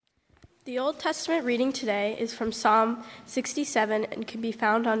The Old Testament reading today is from Psalm 67 and can be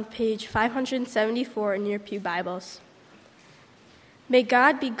found on page 574 in your pew Bibles. May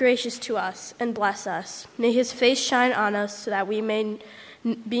God be gracious to us and bless us. May his face shine on us so that we may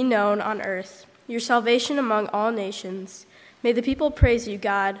be known on earth, your salvation among all nations. May the people praise you,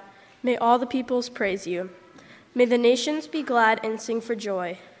 God. May all the peoples praise you. May the nations be glad and sing for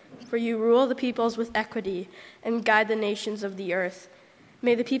joy, for you rule the peoples with equity and guide the nations of the earth.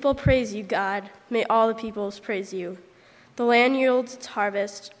 May the people praise you, God. May all the peoples praise you. The land yields its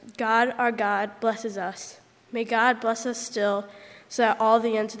harvest. God, our God, blesses us. May God bless us still, so that all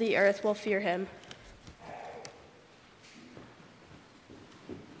the ends of the earth will fear him.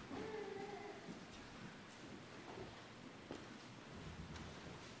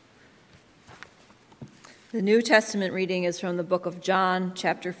 The New Testament reading is from the book of John,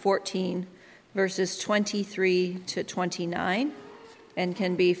 chapter 14, verses 23 to 29. And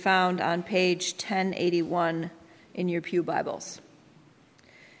can be found on page 1081 in your pew Bibles.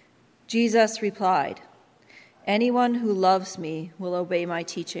 Jesus replied, "Anyone who loves me will obey my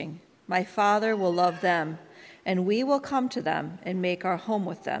teaching. My Father will love them, and we will come to them and make our home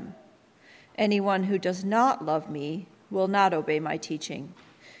with them. Anyone who does not love me will not obey my teaching.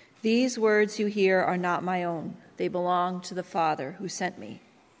 These words you hear are not my own. They belong to the Father who sent me.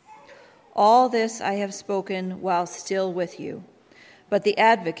 All this I have spoken while still with you. But the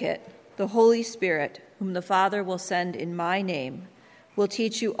Advocate, the Holy Spirit, whom the Father will send in my name, will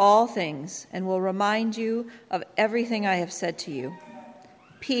teach you all things and will remind you of everything I have said to you.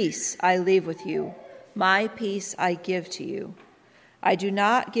 Peace I leave with you. My peace I give to you. I do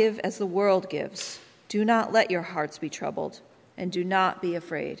not give as the world gives. Do not let your hearts be troubled, and do not be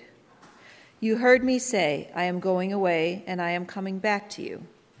afraid. You heard me say, I am going away, and I am coming back to you.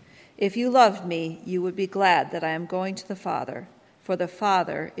 If you loved me, you would be glad that I am going to the Father, for the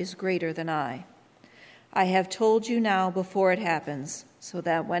Father is greater than I. I have told you now before it happens, so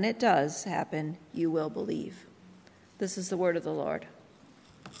that when it does happen, you will believe." This is the word of the Lord.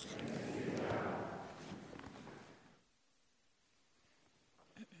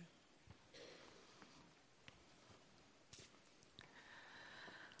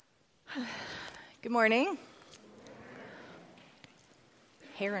 Good morning.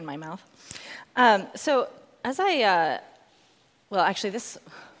 Hair in my mouth. Let's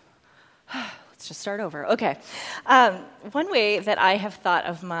just start over. Okay. One way that I have thought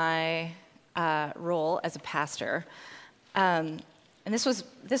of my role as a pastor, and this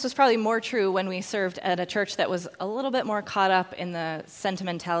was probably more true when we served at a church that was a little bit more caught up in the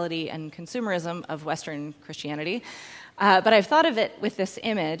sentimentality and consumerism of Western Christianity, but I've thought of it with this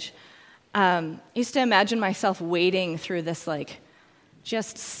image. I used to imagine myself wading through this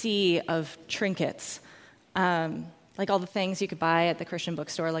just sea of trinkets, like all the things you could buy at the Christian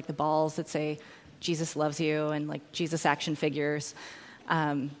bookstore, like the balls that say Jesus loves you, and Jesus action figures,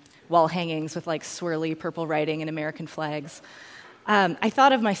 wall hangings with swirly purple writing and American flags. I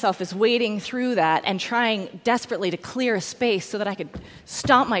thought of myself as wading through that and trying desperately to clear a space so that I could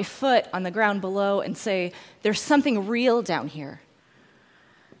stomp my foot on the ground below and say, there's something real down here.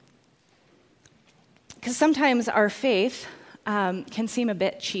 Because sometimes our faith can seem a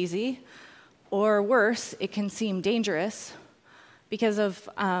bit cheesy, or worse, it can seem dangerous because of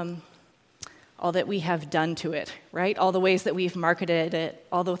all that we have done to it, right? All the ways that we've marketed it,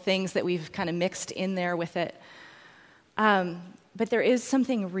 all the things that we've kind of mixed in there with it. But there is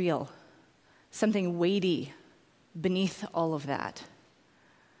something real, something weighty beneath all of that.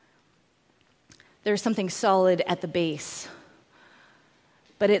 There's something solid at the base.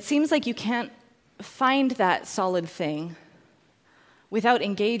 But it seems like you can't find that solid thing without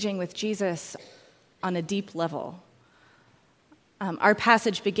engaging with Jesus on a deep level. Our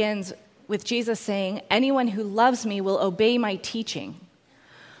passage begins with Jesus saying, "Anyone who loves me will obey my teaching.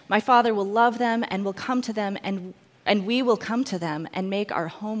 My Father will love them and will come to them, and we will come to them and make our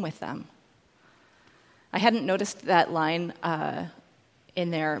home with them." I hadn't noticed that line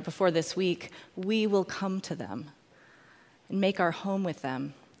in there before this week. We will come to them and make our home with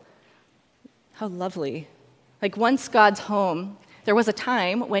them. How lovely. Once God's home, there was a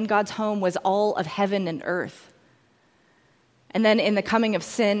time when God's home was all of heaven and earth. And then in the coming of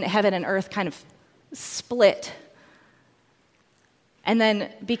sin, heaven and earth kind of split. And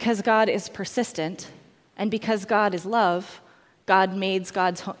then because God is persistent and because God is love, God made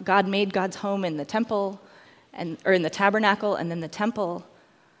God's home in the temple, or in the tabernacle, and then the temple.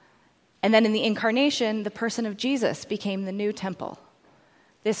 And then in the incarnation, the person of Jesus became the new temple.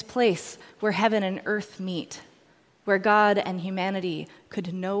 This place where heaven and earth meet, where God and humanity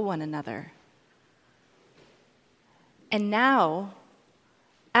could know one another. And now,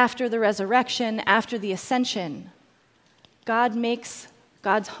 after the resurrection, after the ascension, God makes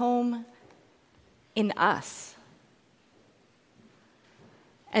God's home in us.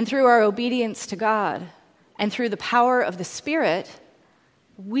 And through our obedience to God and through the power of the Spirit,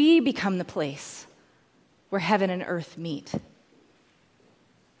 we become the place where heaven and earth meet,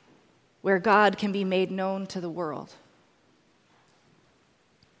 where God can be made known to the world.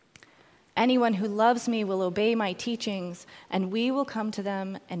 Anyone who loves me will obey my teachings, and we will come to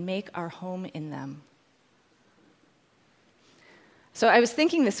them and make our home in them. So I was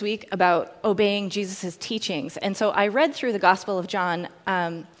thinking this week about obeying Jesus' teachings, and so I read through the Gospel of John,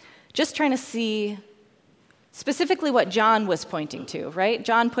 just trying to see specifically what John was pointing to, right?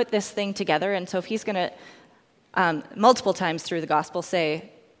 John put this thing together, and so if he's going to, multiple times through the Gospel,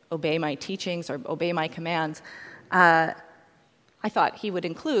 say, obey my teachings or obey my commands, I thought he would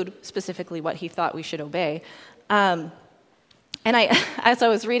include specifically what he thought we should obey. And as I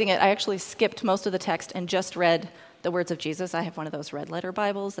was reading it, I actually skipped most of the text and just read the words of Jesus. I have one of those red letter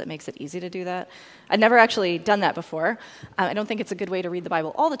Bibles that makes it easy to do that. I'd never actually done that before. I don't think it's a good way to read the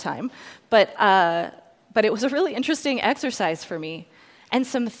Bible all the time, but it was a really interesting exercise for me. And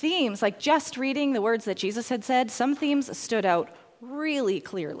some themes, like just reading the words that Jesus had said, some themes stood out really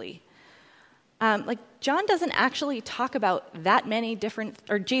clearly. Like John doesn't actually talk about that many different,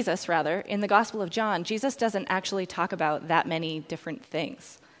 or Jesus rather, in the Gospel of John, Jesus doesn't actually talk about that many different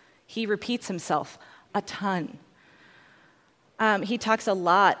things. He repeats himself a ton. He talks a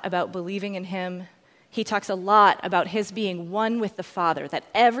lot about believing in him. He talks a lot about his being one with the Father, that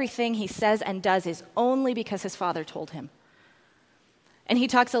everything he says and does is only because his Father told him. And he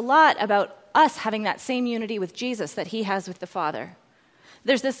talks a lot about us having that same unity with Jesus that he has with the Father.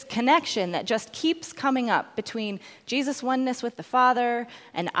 There's this connection that just keeps coming up between Jesus' oneness with the Father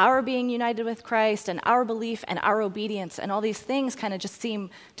and our being united with Christ and our belief and our obedience, and all these things kind of just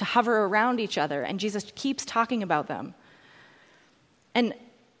seem to hover around each other, and Jesus keeps talking about them. And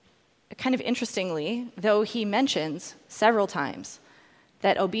kind of interestingly, though he mentions several times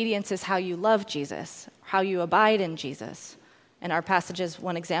that obedience is how you love Jesus, how you abide in Jesus, and our passage is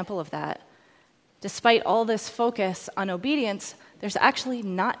one example of that, despite all this focus on obedience, there's actually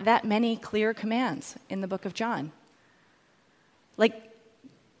not that many clear commands in the book of John. Like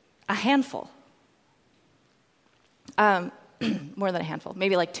a handful. More than a handful,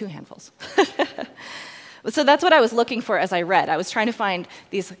 maybe like 2 handfuls. So that's what I was looking for as I read. I was trying to find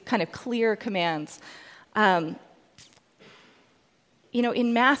these kind of clear commands. In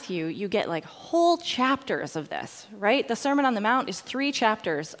Matthew, you get like whole chapters of this, right? The Sermon on the Mount is 3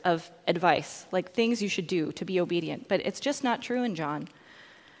 chapters of advice, like things you should do to be obedient, but it's just not true in John.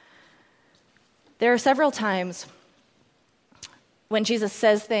 There are several times when Jesus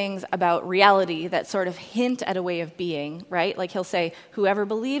says things about reality that sort of hint at a way of being, right? Like he'll say, whoever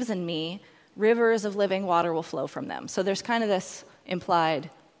believes in me, rivers of living water will flow from them. So there's kind of this implied,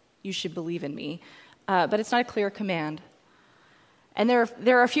 you should believe in me, but it's not a clear command. And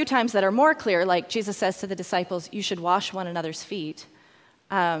there are a few times that are more clear, like Jesus says to the disciples, you should wash one another's feet.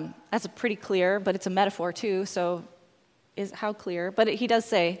 That's pretty clear, but it's a metaphor too, so how clear? But he does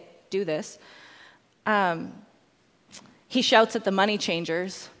say, do this. He shouts at the money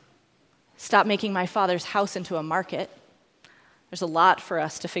changers, stop making my Father's house into a market. There's a lot for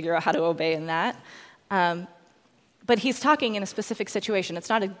us to figure out how to obey in that. But he's talking in a specific situation. It's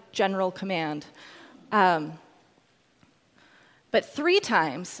not a general command. But 3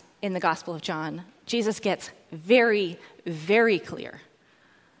 times in the Gospel of John, Jesus gets very, very clear,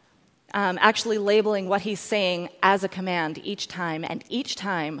 actually labeling what he's saying as a command each time, and each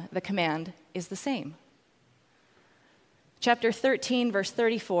time the command is the same. Chapter 13, verse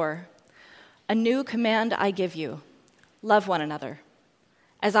 34, a new command I give you, love one another.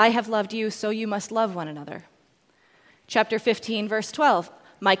 As I have loved you, so you must love one another. Chapter 15, verse 12,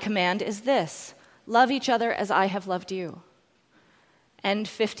 my command is this, love each other as I have loved you. And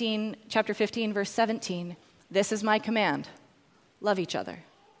chapter 15, verse 17, this is my command, love each other.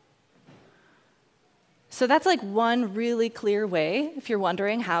 So that's like one really clear way, if you're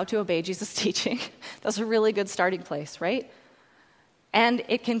wondering how to obey Jesus' teaching. That's a really good starting place, right? And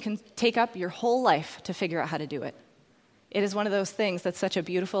it can take up your whole life to figure out how to do it. It is one of those things that's such a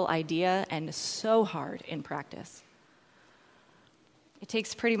beautiful idea and so hard in practice. It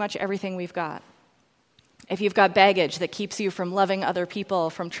takes pretty much everything we've got. If you've got baggage that keeps you from loving other people,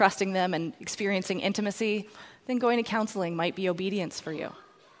 from trusting them and experiencing intimacy, then going to counseling might be obedience for you.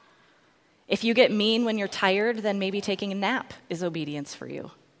 If you get mean when you're tired, then maybe taking a nap is obedience for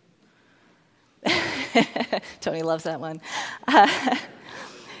you. Tony loves that one.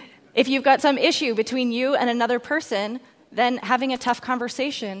 If you've got some issue between you and another person, then having a tough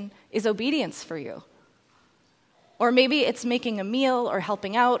conversation is obedience for you. Or maybe it's making a meal or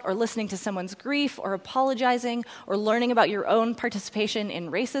helping out or listening to someone's grief or apologizing or learning about your own participation in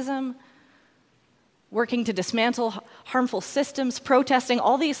racism, working to dismantle harmful systems, protesting,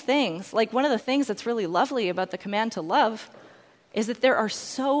 all these things. Like, one of the things that's really lovely about the command to love is that there are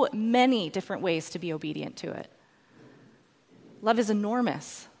so many different ways to be obedient to it. Love is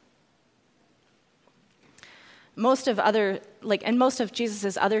enormous. Most of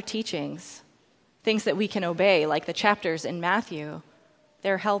Jesus' other teachings, things that we can obey, like the chapters in Matthew,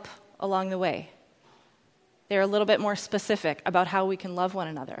 they're help along the way. They're a little bit more specific about how we can love one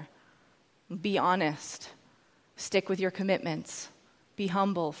another. Be honest. Stick with your commitments. Be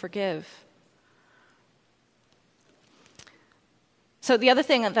humble. Forgive. So the other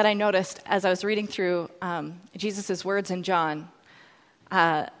thing that I noticed as I was reading through Jesus' words in John,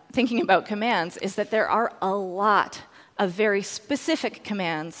 thinking about commands, is that there are a lot of very specific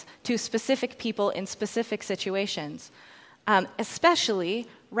commands to specific people in specific situations, especially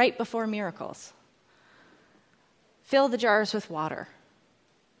right before miracles. Fill the jars with water.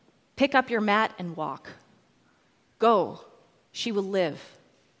 Pick up your mat and walk. Go, she will live.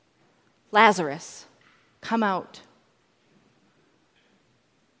 Lazarus, come out.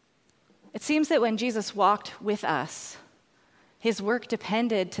 It seems that when Jesus walked with us, his work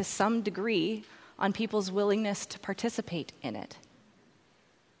depended to some degree on people's willingness to participate in it.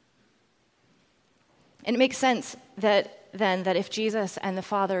 And it makes sense that if Jesus and the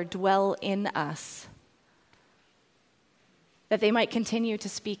Father dwell in us, that they might continue to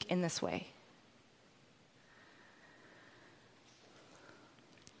speak in this way.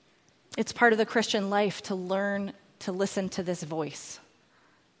 It's part of the Christian life to learn to listen to this voice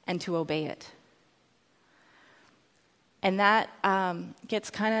and to obey it. And that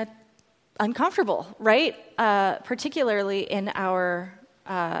gets kind of uncomfortable, right? Particularly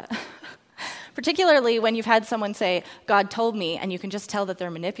when you've had someone say, God told me, and you can just tell that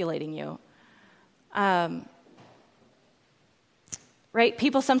they're manipulating you. Right?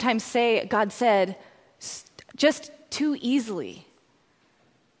 People sometimes say, God said, just too easily,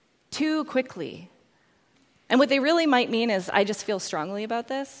 too quickly. And what they really might mean is, I just feel strongly about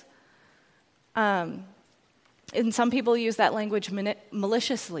this. And some people use that language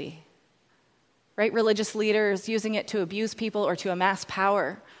maliciously, right? Religious leaders using it to abuse people or to amass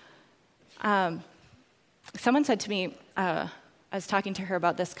power. Someone said to me, I was talking to her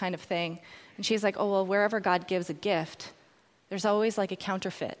about this kind of thing, and she's like, oh, well, wherever God gives a gift, there's always like a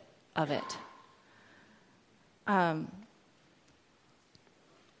counterfeit of it. But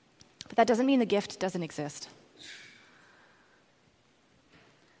that doesn't mean the gift doesn't exist.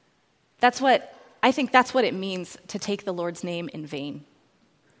 I think that's what it means to take the Lord's name in vain.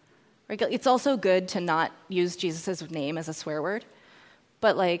 Right? It's also good to not use Jesus' name as a swear word,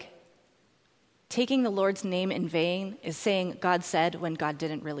 but taking the Lord's name in vain is saying God said when God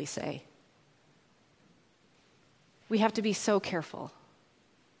didn't really say. We have to be so careful.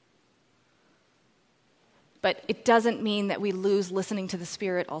 But it doesn't mean that we lose listening to the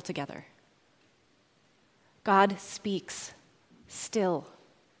Spirit altogether. God speaks still.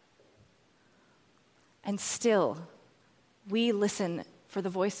 And still, we listen for the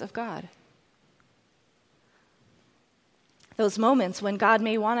voice of God. Those moments when God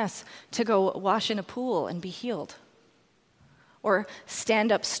may want us to go wash in a pool and be healed, or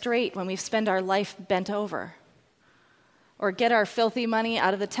stand up straight when we've spent our life bent over, or get our filthy money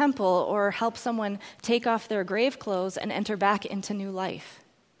out of the temple, or help someone take off their grave clothes and enter back into new life.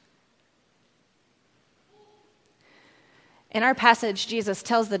 In our passage, Jesus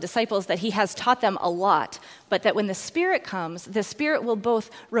tells the disciples that he has taught them a lot, but that when the Spirit comes, the Spirit will both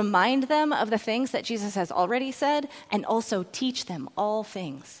remind them of the things that Jesus has already said and also teach them all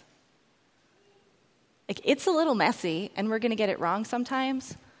things. It's a little messy, and we're going to get it wrong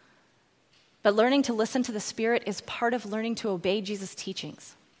sometimes, but learning to listen to the Spirit is part of learning to obey Jesus'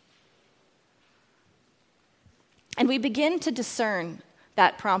 teachings. And we begin to discern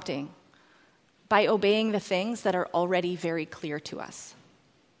that prompting by obeying the things that are already very clear to us.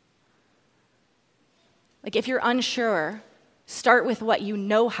 If you're unsure, start with what you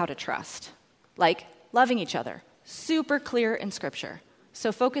know how to trust, like loving each other, super clear in Scripture.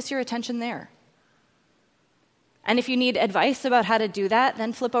 So focus your attention there. And if you need advice about how to do that,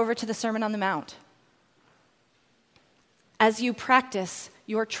 then flip over to the Sermon on the Mount. As you practice,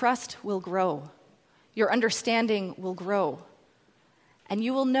 your trust will grow. Your understanding will grow. And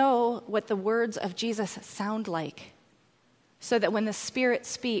you will know what the words of Jesus sound like, so that when the Spirit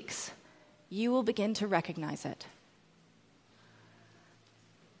speaks, you will begin to recognize it.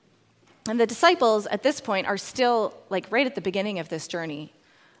 And the disciples at this point are still right at the beginning of this journey.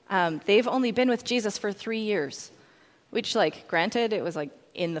 They've only been with Jesus for 3 years, which granted, it was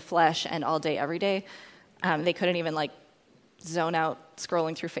in the flesh and all day, every day. They couldn't even zone out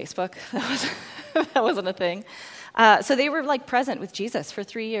scrolling through Facebook. That wasn't a thing. So they were present with Jesus for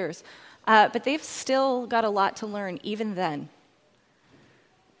 3 years. But they've still got a lot to learn even then.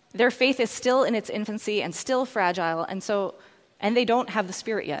 Their faith is still in its infancy and still fragile, and they don't have the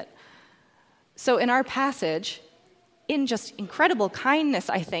Spirit yet. So in our passage, in just incredible kindness,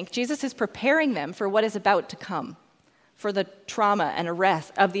 I think, Jesus is preparing them for what is about to come, for the trauma and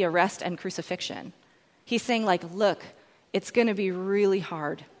arrest and crucifixion. He's saying, look, it's going to be really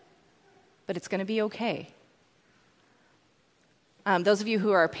hard, but it's going to be okay. Those of you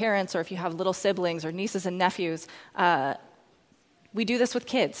who are parents, or if you have little siblings or nieces and nephews, we do this with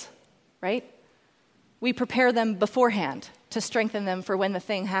kids, right? We prepare them beforehand to strengthen them for when the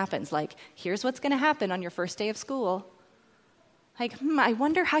thing happens. Here's what's going to happen on your first day of school. I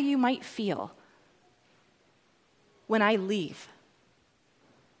wonder how you might feel when I leave.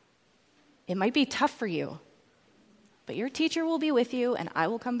 It might be tough for you, but your teacher will be with you, and I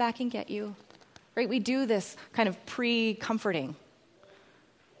will come back and get you. Right? We do this kind of pre-comforting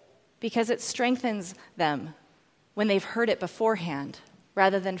because it strengthens them when they've heard it beforehand,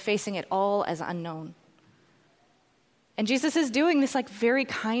 rather than facing it all as unknown. And Jesus is doing this very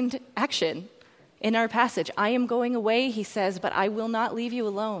kind action in our passage. I am going away, he says, but I will not leave you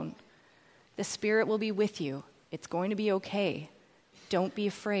alone. The Spirit will be with you. It's going to be okay. Don't be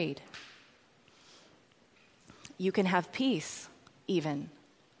afraid. You can have peace, even,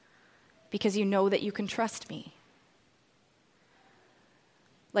 because you know that you can trust me.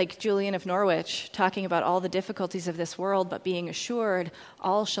 Like Julian of Norwich, talking about all the difficulties of this world, but being assured,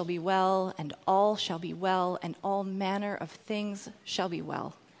 all shall be well, and all shall be well, and all manner of things shall be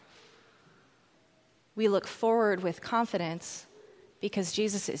well. We look forward with confidence because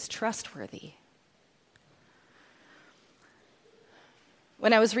Jesus is trustworthy.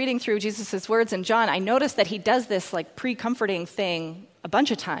 When I was reading through Jesus' words in John, I noticed that he does this pre-comforting thing a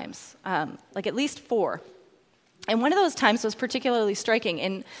bunch of times, at least 4. And one of those times was particularly striking.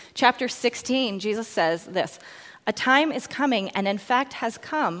 In chapter 16, Jesus says this, "A time is coming, and in fact has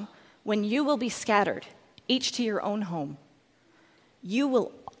come, when you will be scattered, each to your own home. You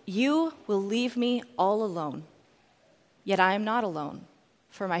will leave me all alone. Yet I am not alone,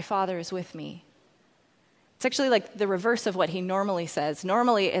 for my Father is with me." It's actually the reverse of what he normally says.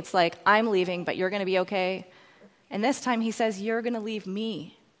 Normally it's I'm leaving, but you're going to be okay. And this time he says, you're going to leave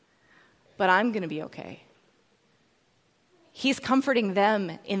me, but I'm going to be okay. He's comforting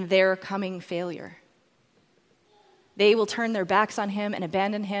them in their coming failure. They will turn their backs on him and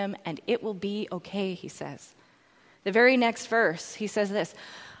abandon him, and it will be okay, he says. The very next verse, he says this,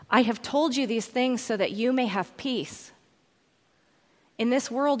 "I have told you these things so that you may have peace. In this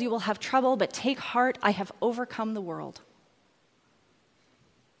world you will have trouble, but take heart, I have overcome the world.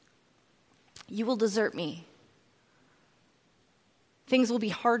 You will desert me. Things will be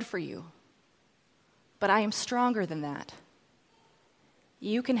hard for you, but I am stronger than that.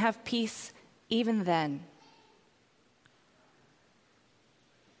 You can have peace even then."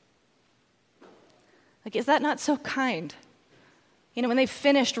 Is that not so kind? When they've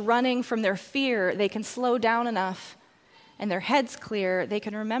finished running from their fear, they can slow down enough and their heads clear, they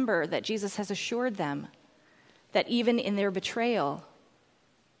can remember that Jesus has assured them that even in their betrayal,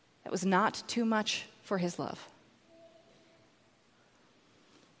 that was not too much for his love.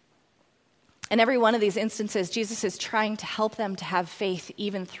 In every one of these instances, Jesus is trying to help them to have faith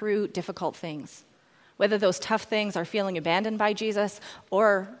even through difficult things, whether those tough things are feeling abandoned by Jesus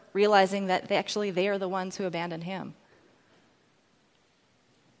or realizing that they are the ones who abandoned him.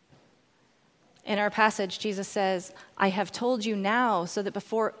 In our passage, Jesus says, "I have told you now so that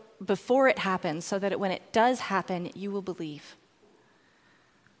before it happens, so that when it does happen, you will believe."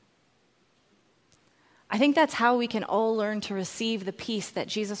 I think that's how we can all learn to receive the peace that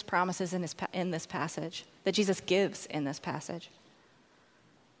Jesus promises in this passage, that Jesus gives in this passage.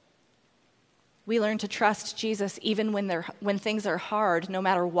 We learn to trust Jesus even when things are hard, no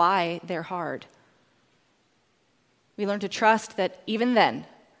matter why they're hard. We learn to trust that even then,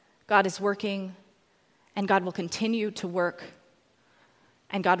 God is working, and God will continue to work,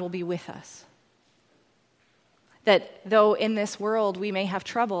 and God will be with us. That though in this world we may have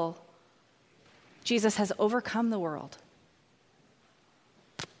trouble, Jesus has overcome the world.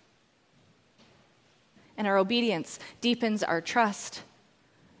 And our obedience deepens our trust,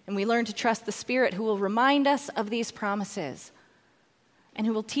 and we learn to trust the Spirit who will remind us of these promises and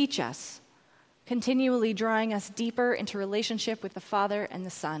who will teach us, continually drawing us deeper into relationship with the Father and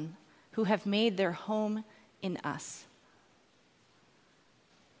the Son, who have made their home in us.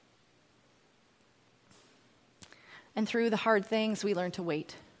 And through the hard things, we learn to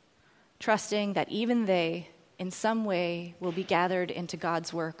wait, trusting that even they, in some way, will be gathered into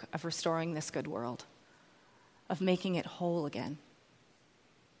God's work of restoring this good world, of making it whole again.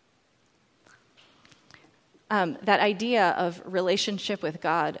 That idea of relationship with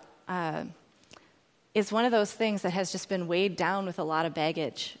God is one of those things that has just been weighed down with a lot of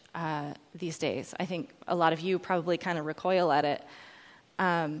baggage these days. I think a lot of you probably kind of recoil at it.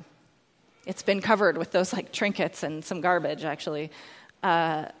 It's been covered with those like trinkets and some garbage, actually.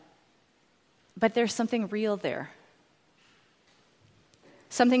 But there's something real there.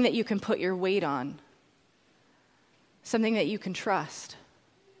 Something that you can put your weight on. Something that you can trust.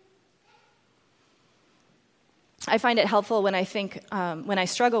 I find it helpful when I think, when I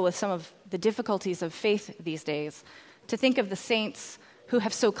struggle with some of the difficulties of faith these days, to think of the saints who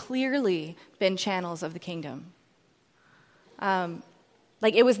have so clearly been channels of the kingdom.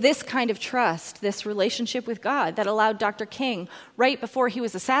 Like it was this kind of trust, this relationship with God, that allowed Dr. King, right before he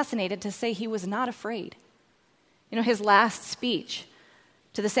was assassinated, to say he was not afraid. You know, his last speech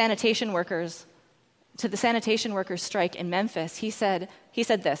to the sanitation workers strike in Memphis, he said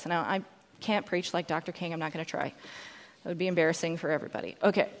this, and I can't preach like Dr. King, I'm not going to try. That would be embarrassing for everybody.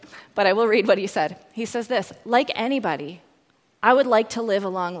 Okay, but I will read what he said. He says this: like anybody, I would like to live a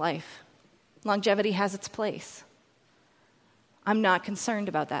long life. Longevity has its place. I'm not concerned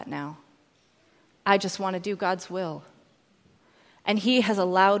about that now. I just want to do God's will. And he has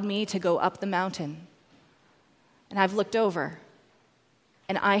allowed me to go up the mountain. And I've looked over,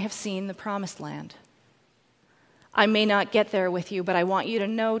 and I have seen the promised land. I may not get there with you, but I want you to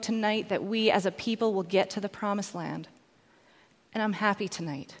know tonight that we as a people will get to the promised land. And I'm happy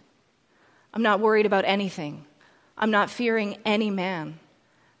tonight. I'm not worried about anything. I'm not fearing any man.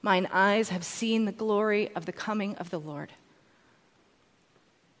 Mine eyes have seen the glory of the coming of the Lord.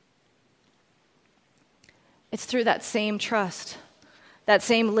 It's through that same trust, that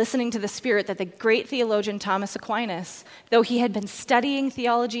same listening to the Spirit, that the great theologian Thomas Aquinas, though he had been studying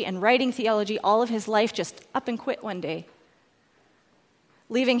theology and writing theology all of his life, just up and quit one day,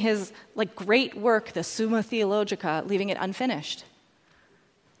 leaving his great work, the Summa Theologica, leaving it unfinished.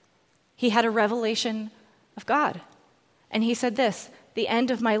 He had a revelation of God, and he said this: "The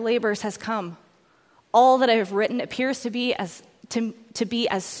end of my labors has come. All that I have written appears to be as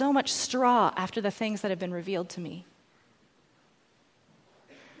so much straw after the things that have been revealed to me."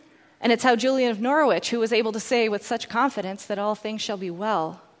 And it's how Julian of Norwich, who was able to say with such confidence that all things shall be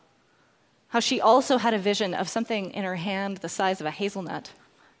well, how she also had a vision of something in her hand the size of a hazelnut,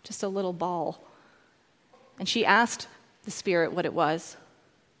 just a little ball. And she asked the Spirit what it was.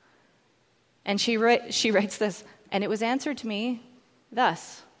 And she writes this: "And it was answered to me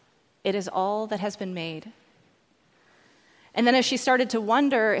thus, it is all that has been made." And then as she started to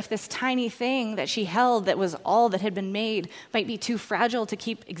wonder if this tiny thing that she held that was all that had been made might be too fragile to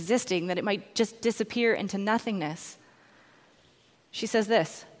keep existing, that it might just disappear into nothingness, she says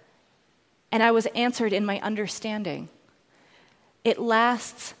this: "And I was answered in my understanding. It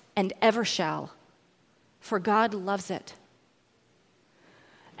lasts and ever shall, for God loves it.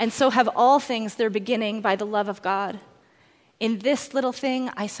 And so have all things their beginning by the love of God. In this little thing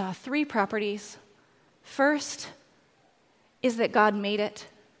I saw 3 properties. First is that God made it.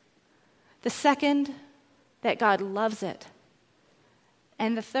 The second, that God loves it.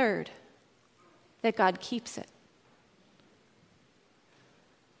 And the third, that God keeps it."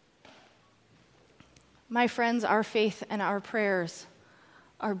 My friends, our faith and our prayers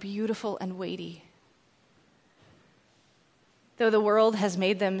are beautiful and weighty. Though the world has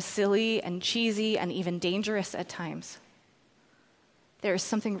made them silly and cheesy and even dangerous at times, there is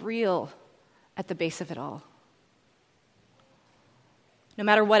something real at the base of it all. No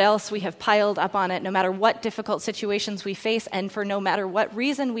matter what else we have piled up on it, no matter what difficult situations we face, and for no matter what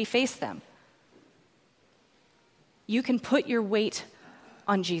reason we face them, you can put your weight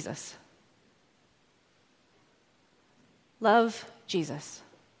on Jesus. Love Jesus.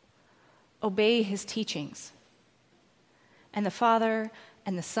 Obey his teachings. And the Father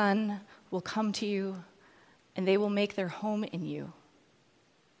and the Son will come to you, and they will make their home in you.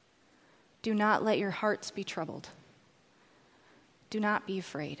 Do not let your hearts be troubled. Do not be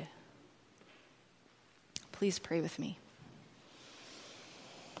afraid. Please pray with me.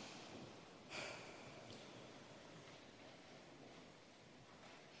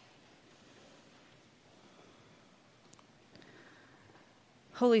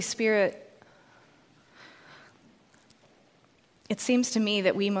 Holy Spirit, it seems to me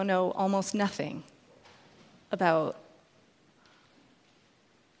that we know almost nothing about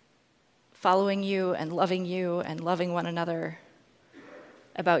following you and loving one another,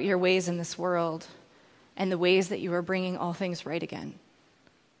 about your ways in this world and the ways that you are bringing all things right again.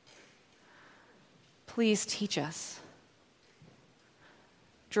 Please teach us.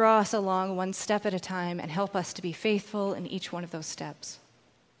 Draw us along one step at a time and help us to be faithful in each one of those steps.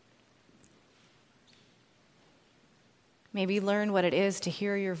 May we learn what it is to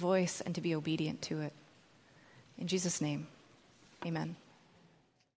hear your voice and to be obedient to it. In Jesus' name, amen.